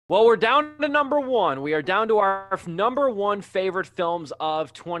Well, we're down to number one. We are down to our number one favorite films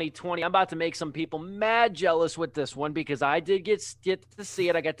of 2020. I'm about to make some people mad jealous with this one because I did get to see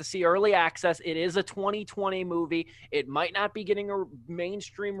it. I got to see early access. It is a 2020 movie. It might not be getting a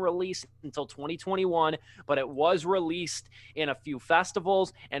mainstream release until 2021, but it was released in a few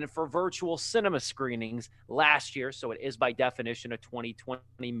festivals and for virtual cinema screenings last year. So it is by definition a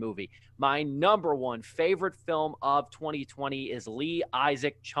 2020 movie. My number one favorite film of 2020 is Lee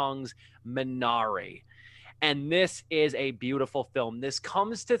Isaac Chung's Minari. And this is a beautiful film. This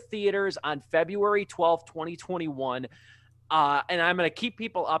comes to theaters on February 12th, 2021. And I'm going to keep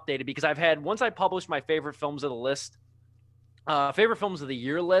people updated because once I published my favorite films of the list, favorite films of the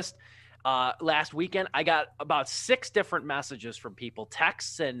year list, last weekend, I got about 6 different messages from people,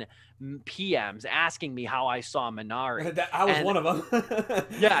 texts and PMs asking me how I saw Minari. I was one of them.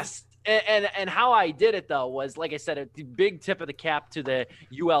 Yes. And how I did it, though, was, like I said, a big tip of the cap to the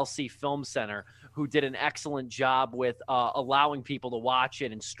ULC Film Center, who did an excellent job with allowing people to watch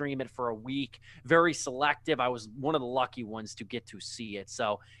it and stream it for a week. Very selective. I was one of the lucky ones to get to see it.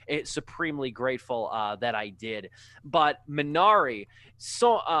 So it's supremely grateful that I did. But Minari,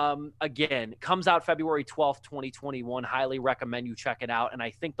 again, comes out February 12th, 2021. Highly recommend you check it out. And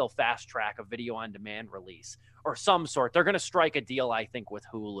I think they'll fast track a video on demand release or some sort. They're going to strike a deal, I think, with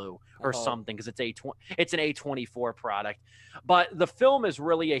Hulu or something because it's an A24 product. But the film is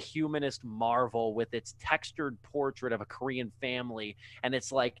really a humanist marvel with its textured portrait of a Korean family. And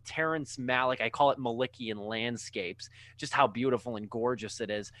it's like Terrence Malick. I call it Malickian landscapes, just how beautiful and gorgeous it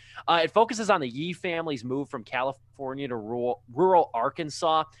is. It focuses on the Yi family's move from California to rural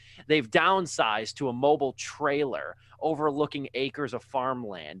Arkansas. They've downsized to a mobile trailer overlooking acres of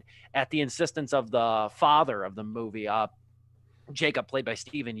farmland at the insistence of the father of the movie, Jacob, played by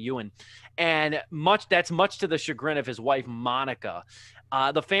Steven Yeun. And that's much to the chagrin of his wife, Monica.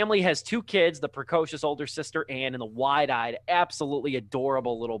 The family has 2 kids, the precocious older sister, Anne, and the wide-eyed, absolutely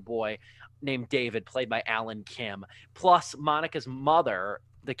adorable little boy named David, played by Alan Kim. Plus, Monica's mother,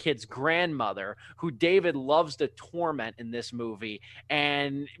 the kid's grandmother, who David loves to torment in this movie.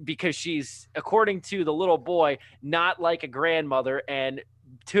 And because she's, according to the little boy, not like a grandmother, and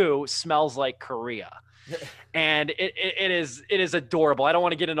 2, smells like Korea. And it is adorable. I don't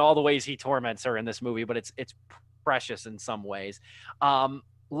want to get into all the ways he torments her in this movie, but it's precious in some ways.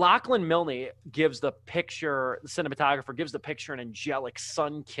 Lachlan Milne the cinematographer gives the picture an angelic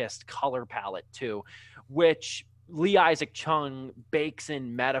sun-kissed color palette too, which Lee Isaac Chung bakes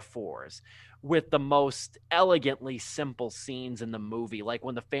in metaphors with the most elegantly simple scenes in the movie, like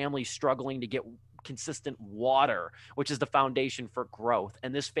when the family's struggling to get consistent water, which is the foundation for growth.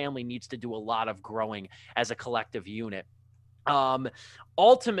 And this family needs to do a lot of growing as a collective unit.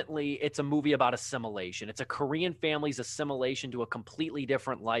 Ultimately, it's a movie about assimilation. It's a Korean family's assimilation to a completely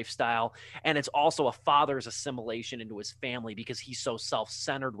different lifestyle. And it's also a father's assimilation into his family because he's so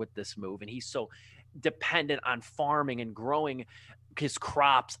self-centered with this move. And he's so dependent on farming and growing his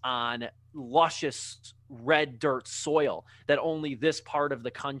crops on luscious red dirt soil that only this part of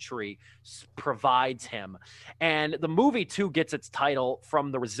the country provides him. And the movie too gets its title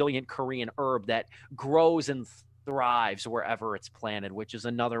from the resilient Korean herb that grows and thrives wherever it's planted, which is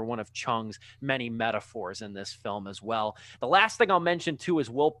another one of Chung's many metaphors in this film as well. The last thing I'll mention too is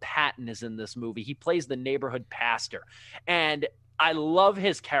Will Patton is in this movie. He plays the neighborhood pastor, and I love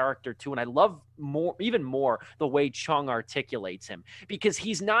his character too, and I love even more the way Chung articulates him, because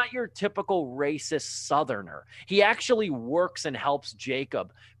he's not your typical racist Southerner. He actually works and helps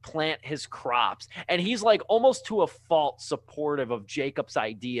Jacob plant his crops, and he's like almost to a fault supportive of Jacob's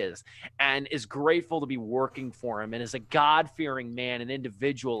ideas and is grateful to be working for him, and is a God-fearing man, an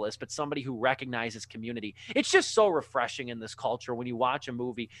individualist, but somebody who recognizes community. It's just so refreshing in this culture when you watch a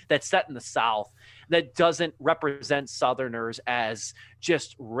movie that's set in the South that doesn't represent Southerners as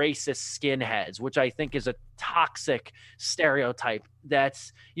just racist skinheads, which I think is a toxic stereotype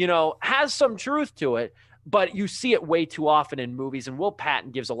that's, has some truth to it, but you see it way too often in movies. And Will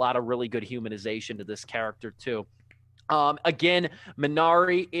Patton gives a lot of really good humanization to this character too. Again,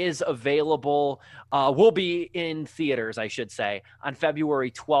 Minari is available, will be in theaters, I should say, on February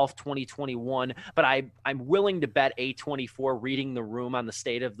 12th, 2021. But I'm willing to bet A24, reading the room on the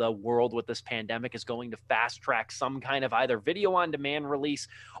state of the world with this pandemic, is going to fast track some kind of either video on demand release,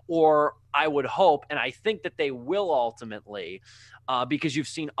 or I would hope, and I think that they will ultimately, because you've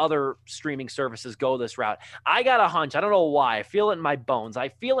seen other streaming services go this route. I got a hunch. I don't know why. I feel it in my bones.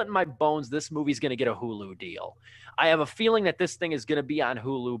 This movie's going to get a Hulu deal. I have a feeling that this thing is going to be on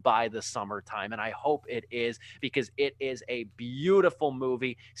Hulu by the summertime, and I hope it is, because it is a beautiful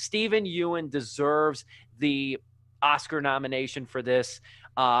movie. Steven Yeun deserves the Oscar nomination for this.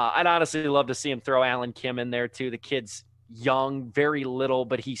 I'd honestly love to see him throw Alan Kim in there too. The kid's young, very little,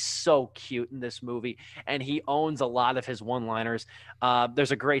 but he's so cute in this movie, and he owns a lot of his one-liners.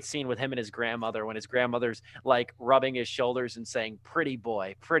 There's a great scene with him and his grandmother when his grandmother's like rubbing his shoulders and saying, pretty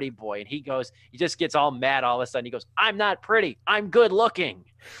boy. And he just gets all mad all of a sudden. He goes, I'm not pretty, I'm good looking.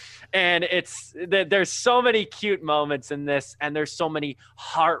 And there's so many cute moments in this, and there's so many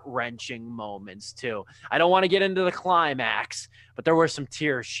heart-wrenching moments too. I don't want to get into the climax, but there were some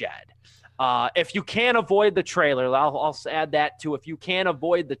tears shed. If you can't avoid the trailer, I'll add that too. If you can't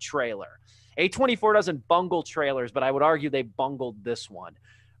avoid the trailer, A24 doesn't bungle trailers, but I would argue they bungled this one.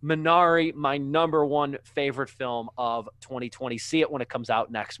 Minari, my number one favorite film of 2020. See it when it comes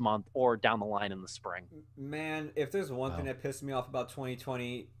out next month or down the line in the spring. Man, if there's one thing that pissed me off about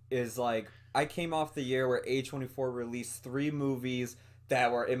 2020 is like I came off the year where A24 released 3 movies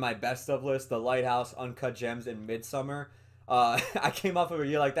that were in my best of list: The Lighthouse, Uncut Gems, and Midsummer. I came off of a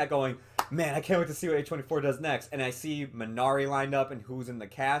year like that going, man, I can't wait to see what A24 does next. And I see Minari lined up and who's in the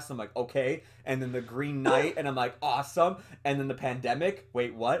cast. I'm like, okay. And then The Green Knight, and I'm like, awesome. And then The Pandemic.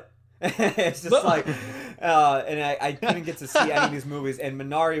 Wait, what? It's just like, and I couldn't get to see any of these movies. And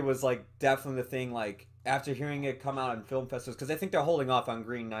Minari was like definitely the thing. Like after hearing it come out in film festivals, because I think they're holding off on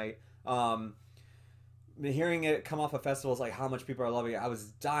Green Knight. Hearing it come off of festivals, like how much people are loving it, I was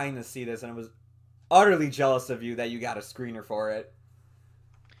dying to see this, and I was utterly jealous of you that you got a screener for it.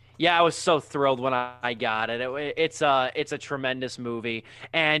 Yeah, I was so thrilled when I got it. It's a tremendous movie.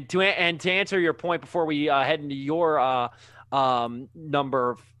 And to answer your point before we head into your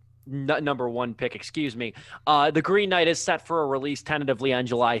number one pick, excuse me, The Green Knight is set for a release tentatively on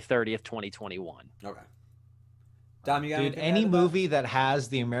July 30th, 2021. Okay. Dom, you got Dude, any movie that has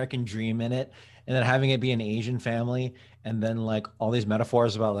the American dream in it, and then having it be an Asian family, and then like all these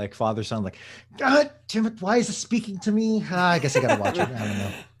metaphors about like father son, like, God damn it, why is it speaking to me? I guess I gotta watch it. I don't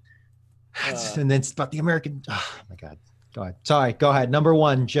know. And then it's about the American. Oh my God. Go ahead. Sorry. Go ahead. Number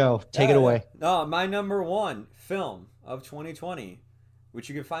one, Joe. Take it away. No, my number one film of 2020, which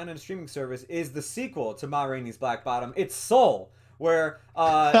you can find on a streaming service, is the sequel to Ma Rainey's Black Bottom. It's Soul, where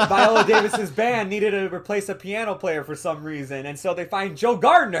Viola Davis's band needed to replace a piano player for some reason, and so they find Joe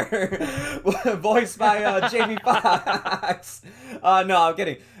Gardner, voiced by Jamie Foxx. No, I'm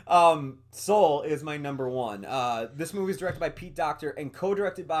kidding. Soul is my number one. This movie is directed by Pete Docter and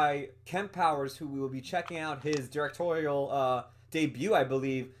co-directed by Kemp Powers, who we will be checking out his directorial debut, I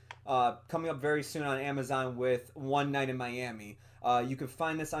believe, coming up very soon on Amazon with One Night in Miami. You can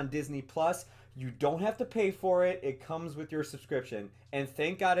find this on Disney Plus. You don't have to pay for it. It comes with your subscription. And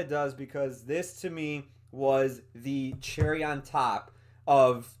thank God it does, because this, to me, was the cherry on top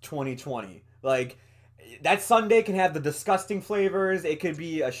of 2020. Like, that sundae can have the disgusting flavors. It could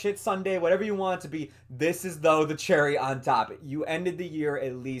be a shit sundae, whatever you want it to be. This is, though, the cherry on top. You ended the year,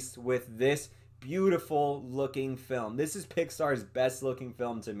 at least, with this beautiful looking film. This is Pixar's best looking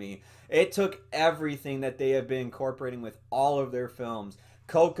film to me. It took everything that they have been incorporating with all of their films.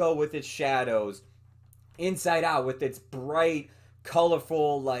 Coco with its shadows, Inside Out with its bright,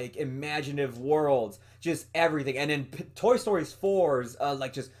 colorful, like imaginative worlds, just everything. And then Toy Story 4's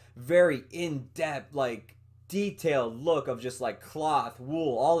like just very in-depth, like detailed look of just like cloth,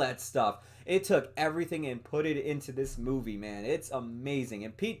 wool, all that stuff. It took everything and put it into this movie, man. It's amazing.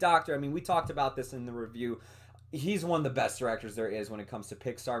 And Pete Docter, I mean, we talked about this in the review. He's one of the best directors there is when it comes to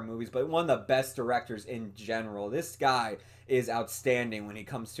Pixar movies, but one of the best directors in general. This guy is outstanding when it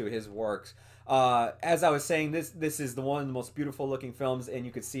comes to his works. As I was saying, this is one of the most beautiful looking films, and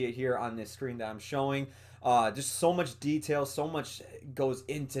you can see it here on this screen that I'm showing. Just so much detail, so much goes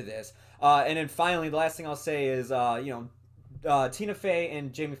into this. And then finally, the last thing I'll say is, Tina Fey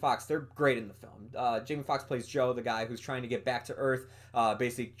and Jamie Foxx, they're great in the film. Jamie Foxx plays Joe, the guy who's trying to get back to Earth,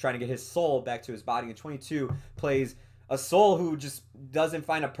 basically trying to get his soul back to his body. And 22 plays a soul who just doesn't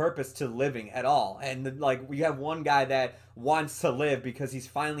find a purpose to living at all. And like, we have one guy that wants to live because he's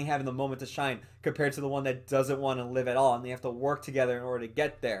finally having the moment to shine, compared to the one that doesn't want to live at all, and they have to work together in order to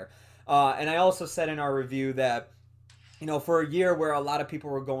get there. And I also said in our review that, you know, for a year where a lot of people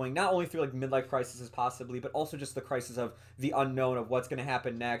were going not only through like midlife crises possibly, but also just the crisis of the unknown of what's going to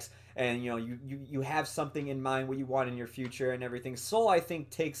happen next. And, you know, you have something in mind, what you want in your future and everything. Soul, I think,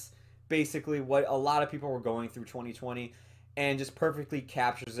 takes basically what a lot of people were going through 2020 and just perfectly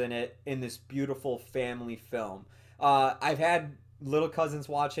captures it in this beautiful family film. I've had little cousins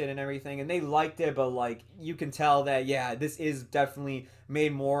watch it and everything, and they liked it, but like, you can tell that, yeah, this is definitely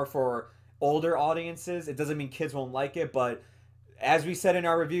made more for older audiences. It doesn't mean kids won't like it, but as we said in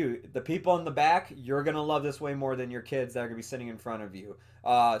our review, the people in the back, you're going to love this way more than your kids that are going to be sitting in front of you.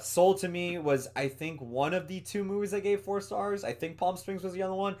 Soul to me was, I think, one of the 2 movies I gave 4 stars. I think Palm Springs was the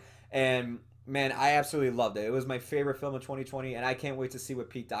other one. And man, I absolutely loved it. It was my favorite film of 2020, and I can't wait to see what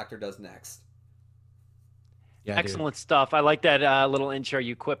Pete Docter does next. Yeah, Excellent stuff. I like that little intro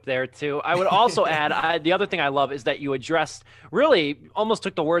you quipped there too. I would also add, the other thing I love is that you addressed, really almost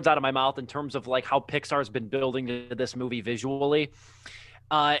took the words out of my mouth in terms of like how Pixar's been building to this movie visually.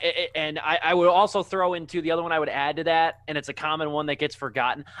 And I would also throw into the other one I would add to that, and it's a common one that gets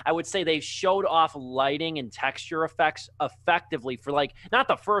forgotten. I would say they showed off lighting and texture effects effectively for, like, not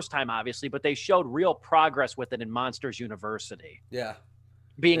the first time, obviously, but they showed real progress with it in Monsters University. Yeah.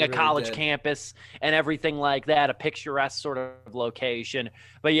 Being They a really college did. campus and everything like that, a picturesque sort of location.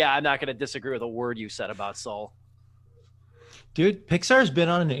 But yeah, I'm not going to disagree with a word you said about Soul. Dude, Pixar's been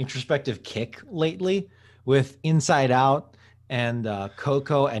on an introspective kick lately with Inside Out and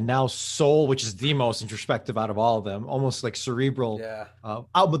Coco, and now Soul, which is the most introspective out of all of them, almost like cerebral, Yeah.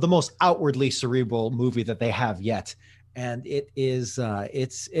 but the most outwardly cerebral movie that they have yet. And it is,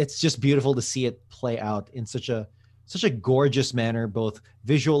 it's just beautiful to see it play out in such a gorgeous manner, both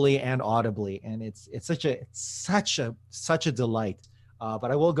visually and audibly. And it's such a delight. But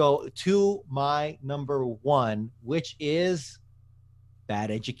I will go to my number 1, which is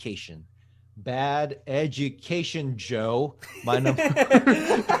Bad Education. Bad Education, Joe. My number,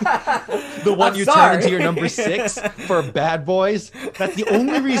 the one you turn into your number 6 for Bad Boys. That's the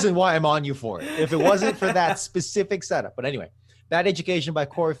only reason why I'm on you for it. If it wasn't for that specific setup. But anyway, Bad Education by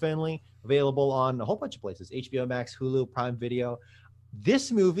Corey Finley, available on a whole bunch of places: HBO Max, Hulu, Prime Video.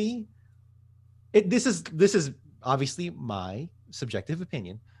 This movie, this is obviously my subjective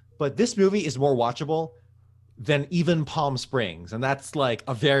opinion, but this movie is more watchable than even Palm Springs. And that's like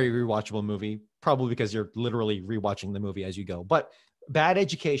a very rewatchable movie, probably because you're literally rewatching the movie as you go. But Bad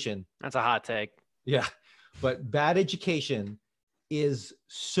Education. That's a hot take. Yeah. But Bad Education is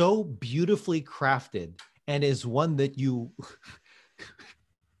so beautifully crafted and is one that you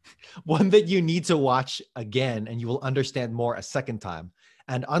need to watch again, and you will understand more a second time.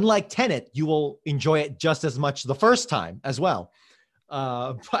 And unlike Tenet, you will enjoy it just as much the first time as well.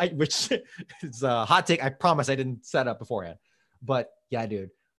 Which is a hot take. I promise I didn't set up beforehand. But yeah,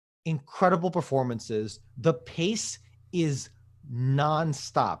 dude, incredible performances. The pace is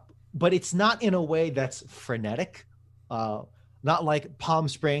nonstop, but it's not in a way that's frenetic. Not like Palm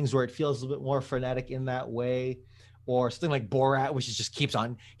Springs, where it feels a little bit more frenetic in that way, or something like Borat, which just keeps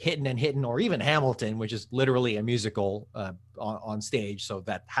on hitting and hitting, or even Hamilton, which is literally a musical on stage. So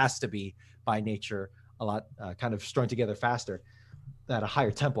that has to be by nature a lot kind of strung together faster, at a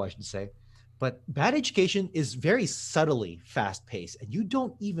higher tempo, I should say. But Bad Education is very subtly fast paced, and you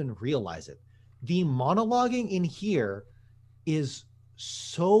don't even realize it. The monologuing in here is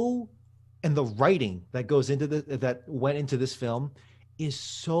so, and the writing that goes into that went into this film is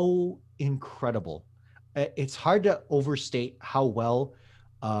so incredible. It's hard to overstate how well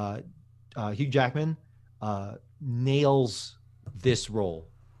Hugh Jackman nails this role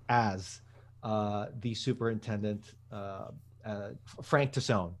as the superintendent, Frank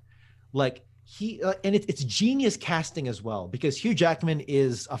Tassone. Like he and it's genius casting as well, because Hugh Jackman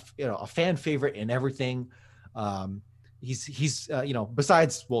is a fan favorite in everything. He's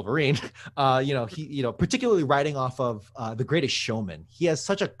besides Wolverine, he particularly writing off of The Greatest Showman. He has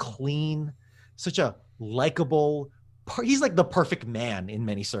such a clean, such a likable. He's like the perfect man in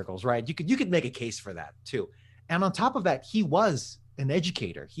many circles, right? You could make a case for that too. And on top of that, he was an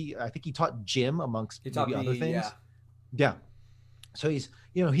educator. I think he taught gym amongst maybe other things. Yeah. So he's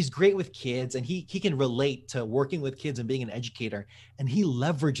great with kids, and he can relate to working with kids and being an educator, and he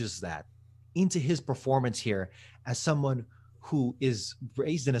leverages that into his performance here as someone who is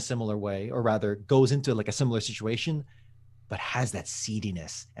raised in a similar way, or rather goes into like a similar situation, but has that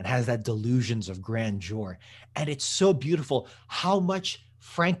seediness and has that delusions of grandeur. And it's so beautiful how much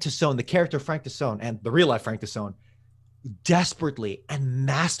Frank Tassone, the character Frank Tassone, and the real life Frank Tassone, desperately and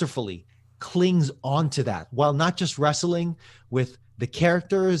masterfully clings onto that, while not just wrestling with the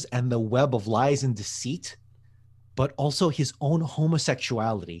characters and the web of lies and deceit, but also his own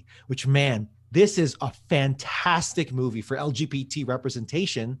homosexuality, which, man, this is a fantastic movie for LGBT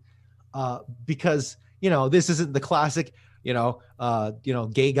representation, because, this isn't the classic,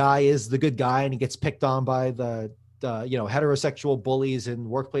 gay guy is the good guy and he gets picked on by the heterosexual bullies in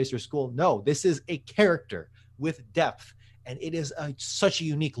workplace or school. No, this is a character with depth, and it is such a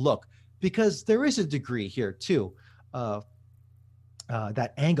unique look, because there is a degree here too,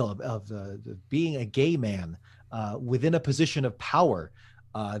 that angle of the being a gay man within a position of power,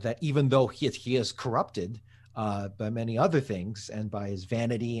 that even though he is corrupted by many other things, and by his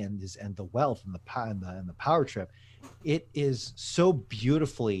vanity and the wealth and the power trip, it is so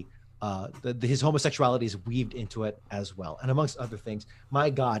beautifully his homosexuality is weaved into it as well. And amongst other things, my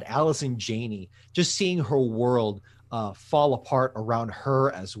God, Allison Janney, just seeing her world fall apart around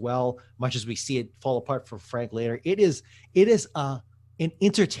her as well, much as we see it fall apart for Frank later. It is an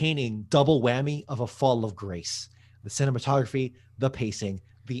entertaining double whammy of a fall of grace. The cinematography, the pacing,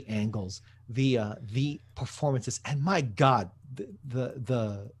 the angles, the performances, and my God,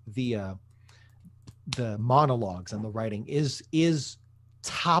 the monologues and the writing is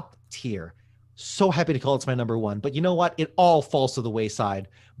top tier. So happy to call it's my number one. But you know what? It all falls to the wayside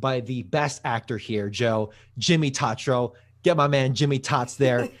by the best actor here, Joe, Jimmy Tatro. Get my man Jimmy Tots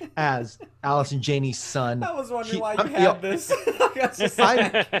there as Allison Janney's son. I was wondering why you had this.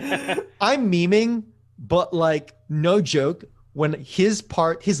 I'm memeing, but like no joke. When his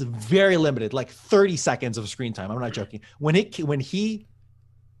very limited, like 30 seconds of screen time. I'm not joking. When he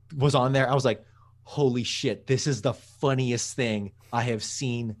was on there, I was like, holy shit, this is the funniest thing I have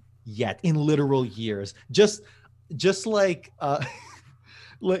seen yet in literal years. Just like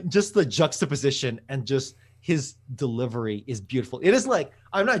just the juxtaposition and just his delivery is beautiful. It is like,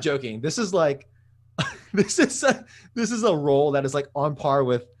 I'm not joking. This is like this is a role that is like on par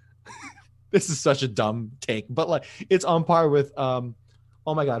with this is such a dumb take, but like it's on par with oh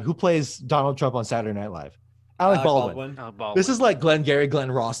my God, who plays Donald Trump on Saturday Night Live? Alec Baldwin. This is like Glengarry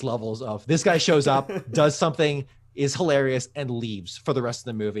Glen Ross levels of this guy shows up, does something, is hilarious, and leaves for the rest of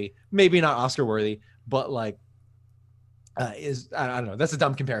the movie. Maybe not Oscar worthy, but like I don't know. That's a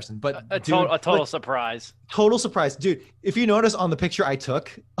dumb comparison, but a total surprise. Total surprise, dude. If you notice on the picture I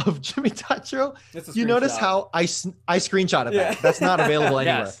took of Jimmy Tatro, you notice how I screenshotted that. That's not available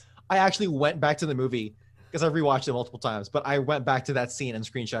anywhere. Yes. I actually went back to the movie because I've rewatched it multiple times, but I went back to that scene and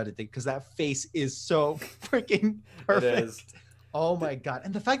screenshotted it because that face is so freaking perfect. It is. Oh my God.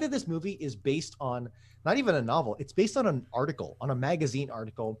 And the fact that this movie is based on not even a novel, it's based on an article, on a magazine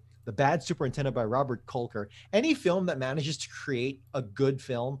article, The Bad Superintendent by Robert Kolker. Any film that manages to create a good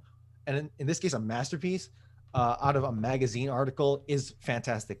film, and in this case, a masterpiece, out of a magazine article is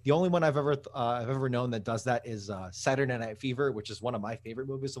fantastic. The only one I've ever known that does that is Saturday Night Fever, which is one of my favorite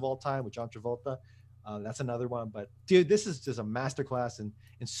movies of all time with John Travolta. That's another one. But dude, this is just a masterclass in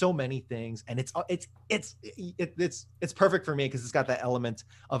so many things, and it's perfect for me because it's got that element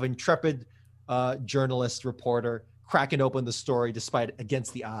of intrepid journalist reporter cracking open the story despite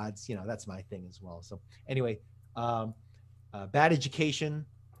against the odds. You know, that's my thing as well. So anyway, Bad Education.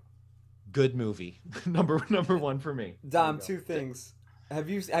 Good movie. number one for me. Dom, two things. Have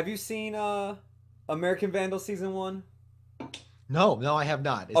you seen American Vandal season 1? No, I have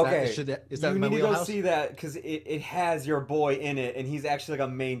not. Is that you my need to wheelhouse? go see that because it has your boy in it, and he's actually like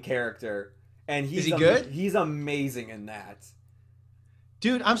a main character. And is he good? He's amazing in that.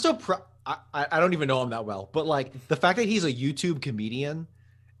 Dude, I'm so I don't even know him that well, but like the fact that he's a YouTube comedian,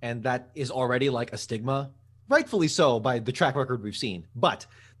 and that is already like a stigma, rightfully so by the track record we've seen. But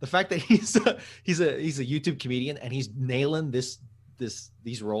the fact that he's a YouTube comedian and he's nailing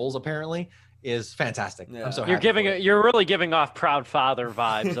these roles apparently is fantastic. Yeah. I'm so happy. You're really giving off proud father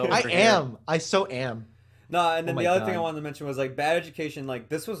vibes over I here. am. I so am. No, and then the other thing I wanted to mention was like Bad Education. Like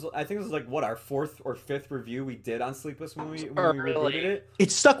this was, I think it was like what our 4th or 5th review we did on Sleepless when we reviewed it.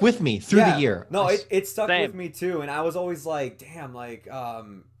 It stuck with me through the year. No, it stuck with me too, and I was always like, damn, like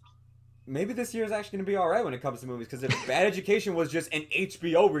maybe this year is actually going to be all right when it comes to movies. Because if Bad Education was just an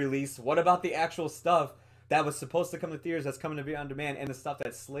HBO release, what about the actual stuff that was supposed to come to theaters that's coming to be on demand and the stuff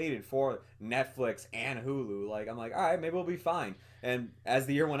that's slated for Netflix and Hulu? Like, I'm like, all right, maybe we'll be fine. And as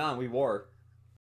the year went on, we were.